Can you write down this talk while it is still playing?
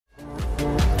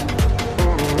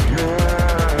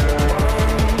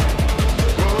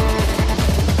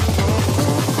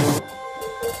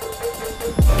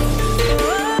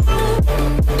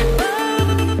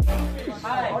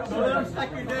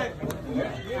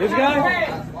This guy?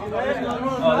 Oh, this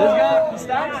guy? He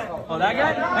stacks? Oh, that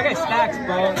guy? That guy stacks,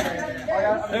 bro.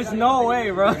 There's no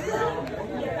way, bro.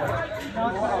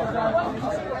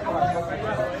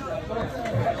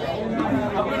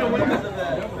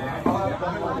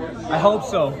 I hope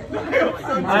so.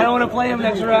 I don't want to play him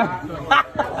next round.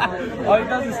 All he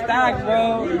does is stack,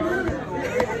 bro.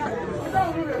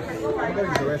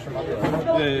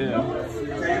 Yeah.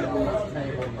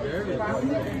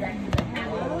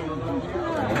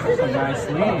 Some nice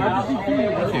sleeves.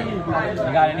 Thank you.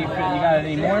 You got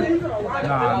any more?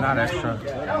 Nah, not extra.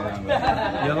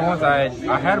 The other ones I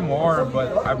had more,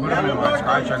 but I put them in my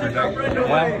Sky Checker deck.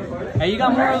 Yeah. Hey, you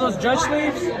got more of those judge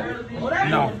sleeves?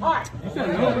 No.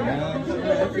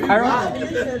 Pyro?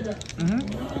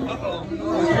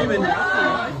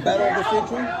 Battle of the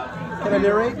Century? Can I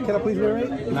narrate? Can I please narrate?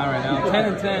 Not right now. 10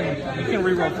 and 10. You can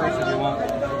reroll first if you want.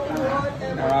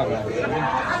 Or I'll go.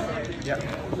 Yeah.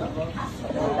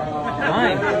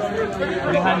 Fine.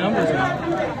 Pretty high numbers now.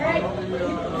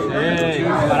 Hey,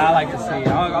 what I like to see.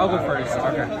 I'll go first.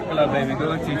 Okay. Good luck, baby. Good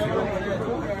luck to you.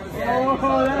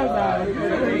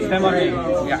 Stand by me.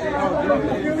 Yeah.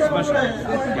 Special.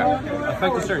 Yeah.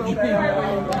 Effect the search.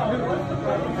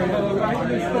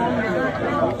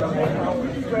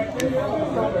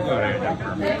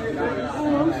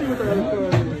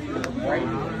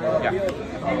 Yeah.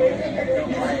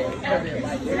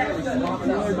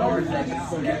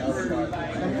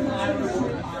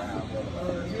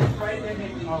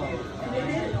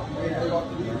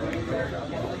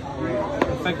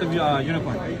 Effective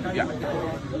unicorn. Yeah.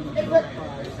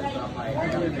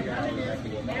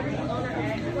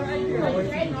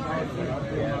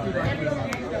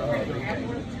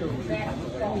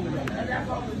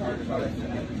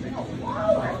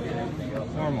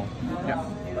 Normal. Yeah.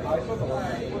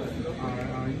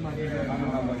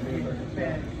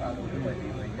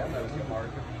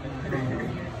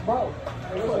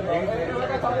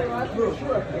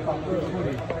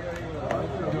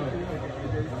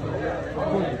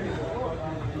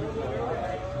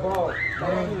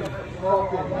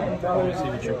 Let me see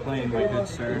what you're playing, my good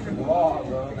sir.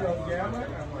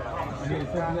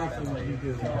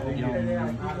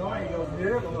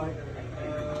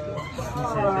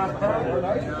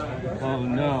 Oh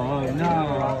no, oh no.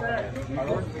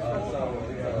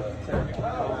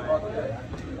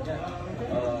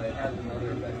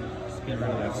 Let's get rid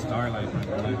of that starlight, my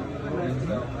boy.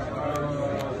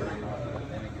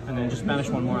 And then just banish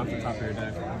one more off the top of your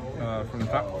deck. From the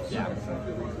top? Yeah.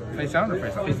 Face down or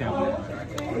face up? Face down.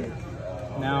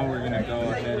 Now we're gonna go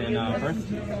ahead and birth.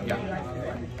 Yeah.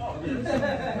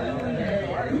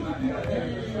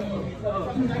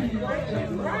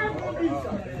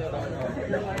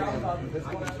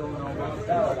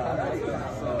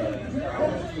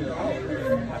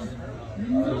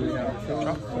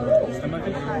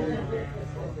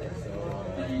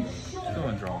 Still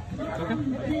in draw. It's okay.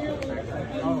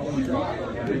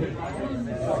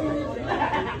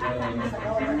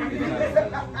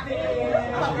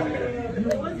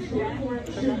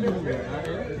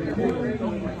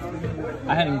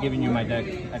 I hadn't given you my deck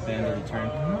at the end of the turn.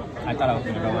 I thought I was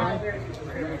gonna go in.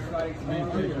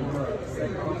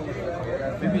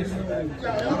 Maybe it's...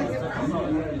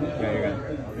 Yeah, you're good.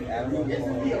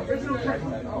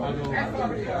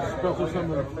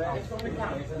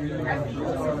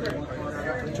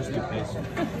 Just in case.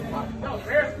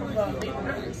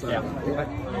 Yeah.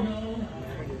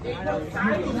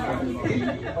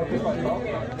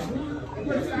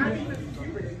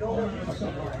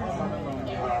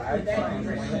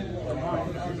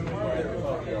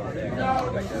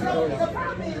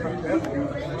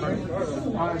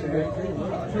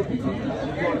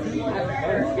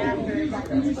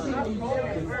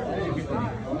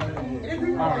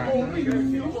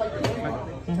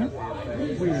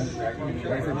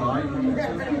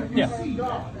 Yeah.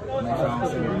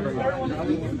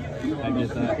 I get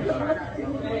that.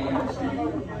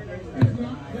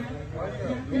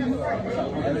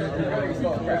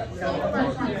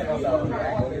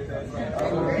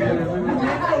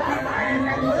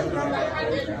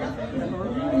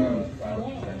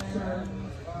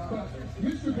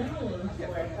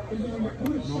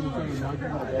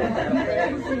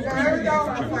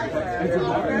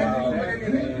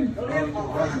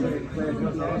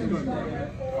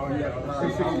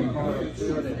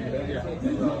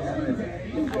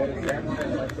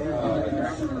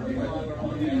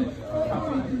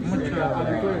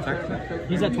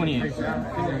 He's at 28.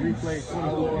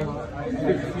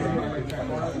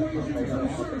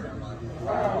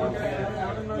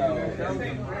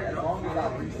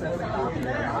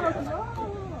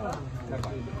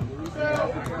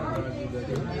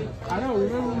 I don't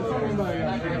remember talking about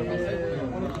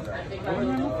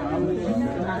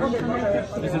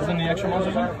Is this in the extra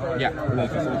monster zone? Yeah.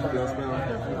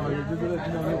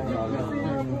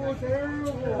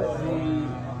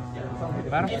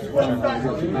 Battle?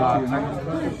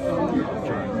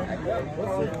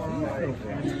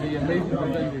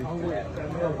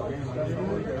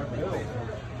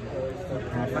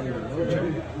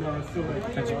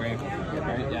 That's a great.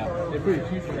 Right? Yeah.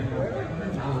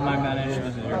 My manage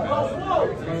was your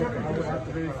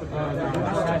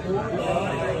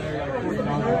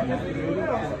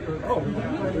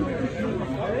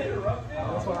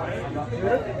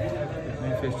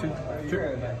Main phase 2.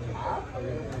 Sure.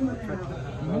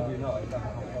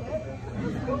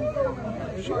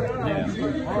 Yeah.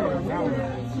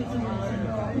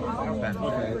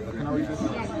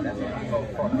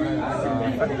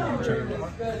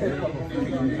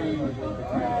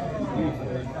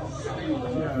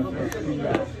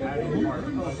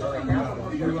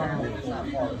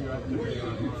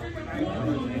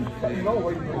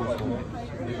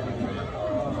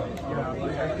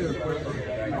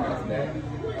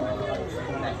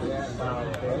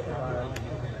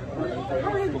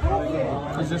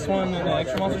 Is this one in the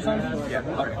extra monster sign? Yeah.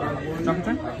 Drop and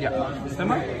turn? Yeah.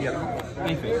 Semi? Yeah.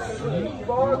 Main phase.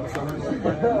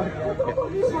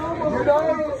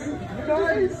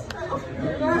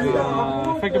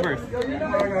 Effective birth.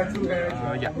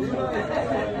 Yeah.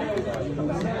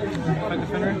 Effective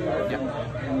defender? Yeah.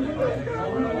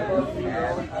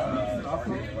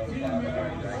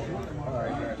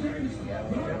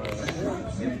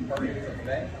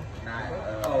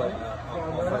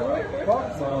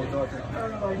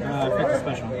 Effective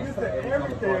special.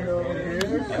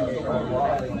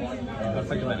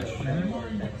 Effective vanish.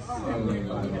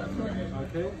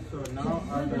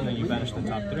 And then you vanish the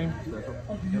top 3.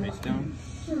 Face down.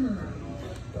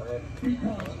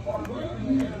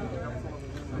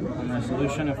 On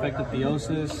resolution, effective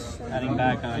theosis, adding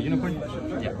back unicorn.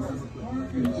 Yeah.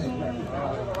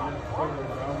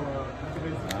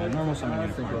 Normal summon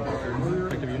unicorn.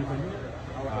 Effective unicorn.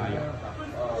 Yeah.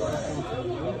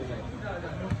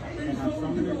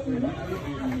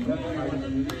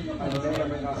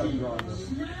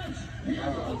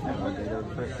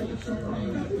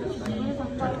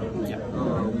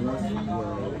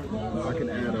 I can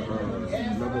add a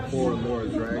level 4 Lord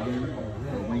Dragon,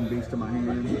 a Wing Beast to my hand,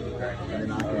 and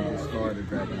then I can discard a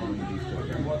Dragon Wing Beast.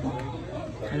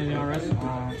 Anything RS?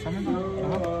 Summon? So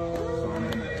I'm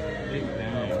gonna Big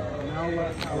bang.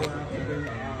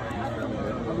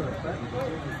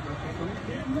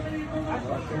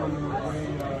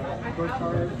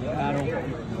 Battle.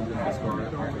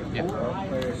 Yeah.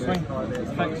 Swing.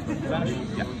 Effects. Vanish.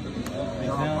 Yeah. Face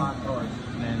down.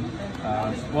 And then,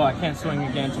 well, I can't swing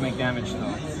again to make damage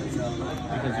though,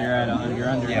 because you're at you're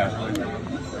under. Yeah.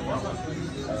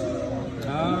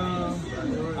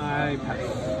 I pass.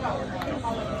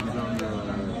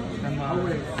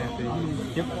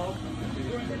 Yep.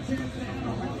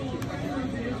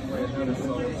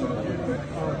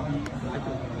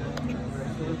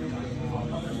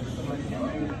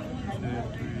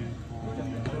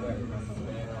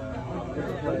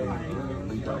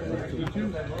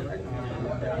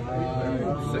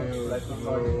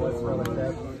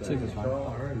 Six is fine.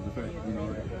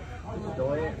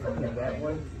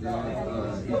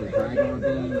 either Dragon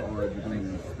Beam or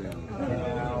Divine Spell.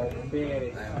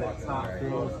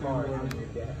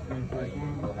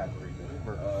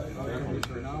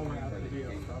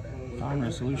 On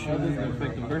resolution,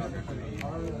 effective birth.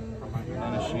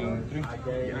 Vanishing 3.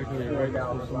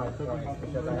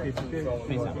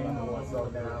 Face up.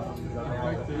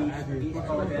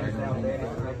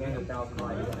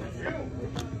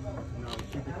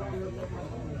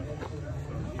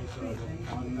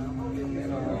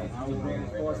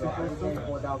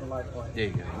 There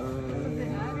you go.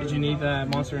 Did you need that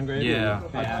monster engraved? Yeah.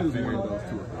 I figured.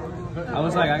 I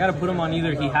was like, I gotta put him on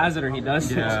either he has it or he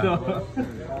doesn't. Yeah. So.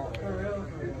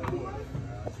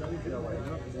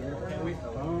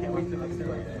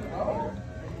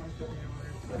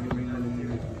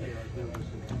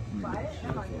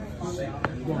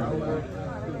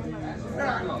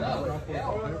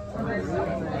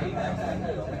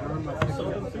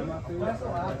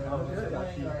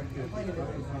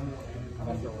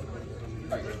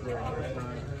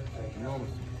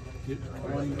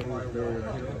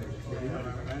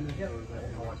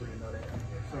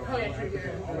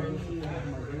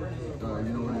 You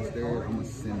know what, instead, I'm gonna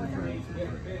send the dragon to the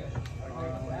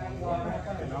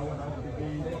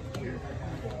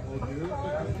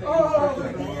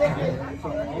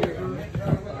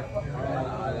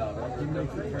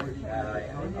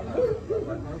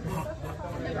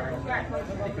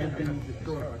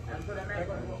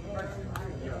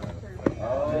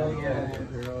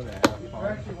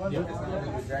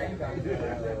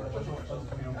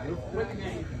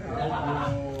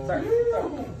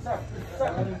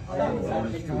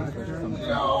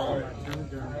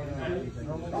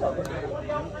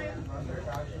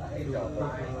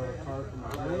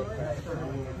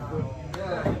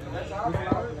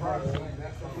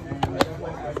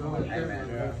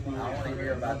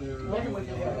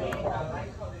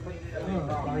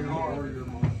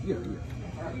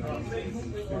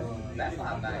That's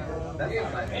not nice. That's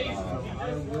not nice.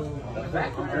 The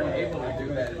fact that you're able to do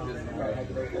that is just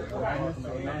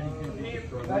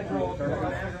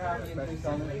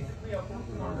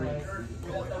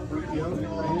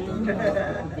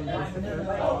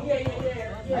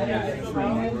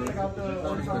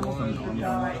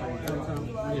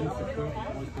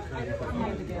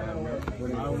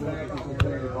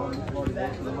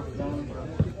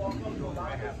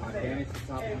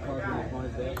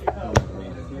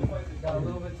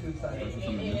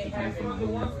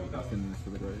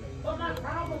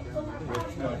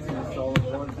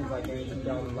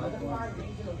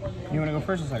You want to go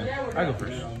first or second? I go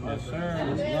first. Yes, sir.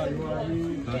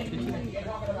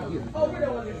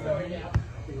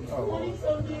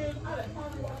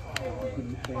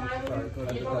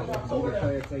 So the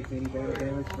player takes any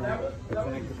damage from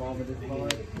attack the ball with this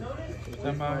card.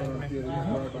 Stand by. So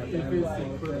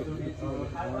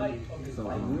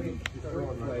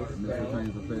Mr.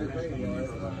 Change effect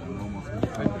is almost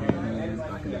taking your hand. I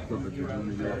can equip it to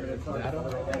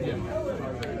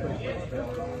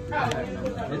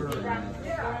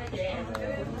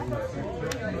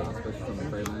especially from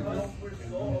the phalanx.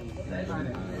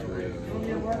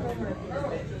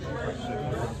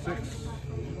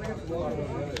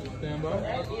 Stand by.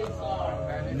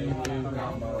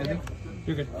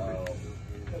 You're good.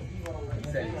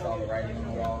 He said he saw the writing on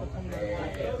the wall, and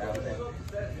that was it.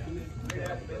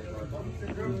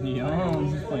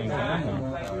 Young, he's playing camera.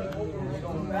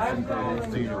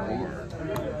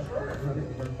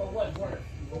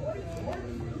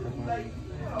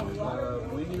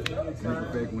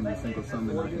 When you think of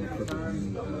something, I can equip it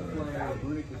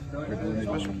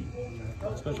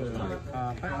Special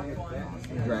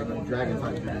dragon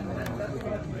type.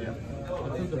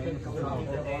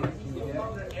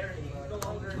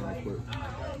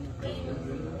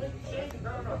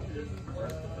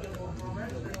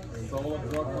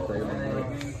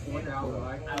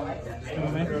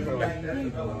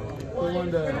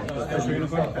 Special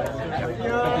unicorn?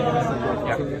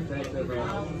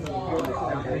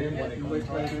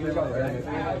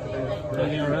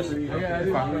 Anything on rest?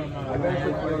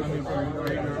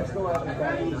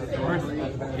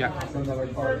 Yeah.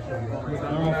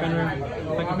 Normal Fenrir?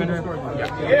 Second Fenrir?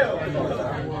 Yeah.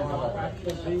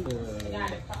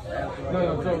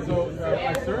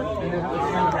 I searched and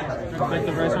Like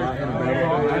the rest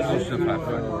That's just a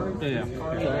platform. Yeah.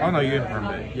 Oh no, you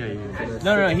confirmed it. Yeah.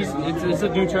 No, it's a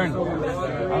new turn.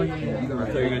 Oh, yeah.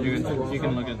 You're good. You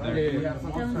can look at there.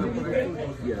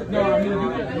 no, I mean,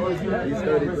 He's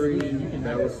 33.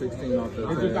 That was 16 off the.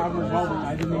 it's just I was hoping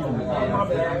I didn't even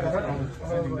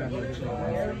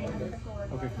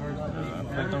okay, first.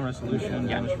 Effect on resolution,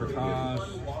 damage for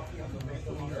cost.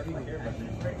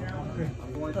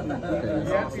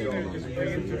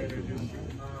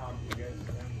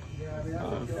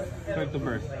 Effect of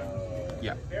birth.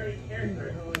 Yeah.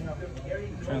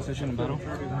 Transition to battle.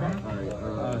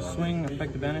 Swing,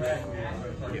 effect of banish.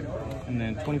 And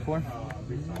then 24.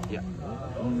 Yeah.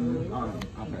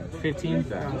 15.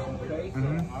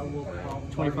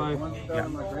 25. Yeah.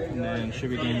 And then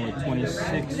should be game with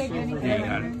 26. Yeah, you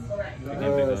got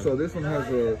it. So this one has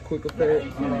a quick effect.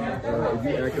 If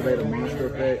you activate a monster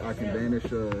effect, I can banish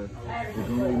the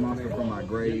Konami monster from my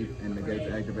grave and negate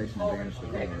the activation and banish the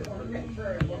card.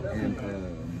 And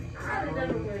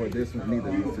for this one, neither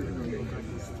of these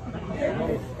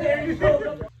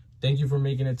two. Thank you for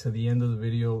making it to the end of the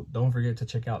video. Don't forget to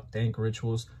check out Dank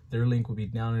Rituals. Their link will be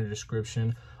down in the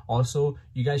description. Also,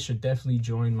 you guys should definitely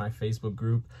join my Facebook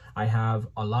group. I have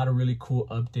a lot of really cool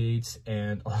updates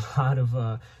and a lot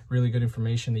of really good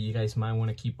information that you guys might want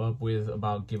to keep up with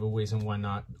about giveaways and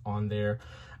whatnot on there.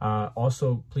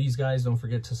 Also, please guys, don't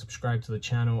forget to subscribe to the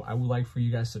channel. I would like for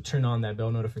you guys to turn on that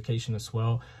bell notification as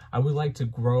well. I would like to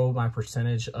grow my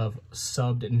percentage of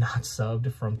subbed and not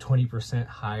subbed from 20%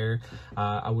 higher.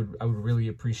 I would really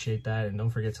appreciate that. And don't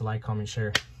forget to like, comment,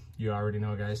 share. You already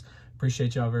know, guys.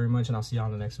 Appreciate y'all very much, and I'll see y'all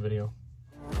in the next video.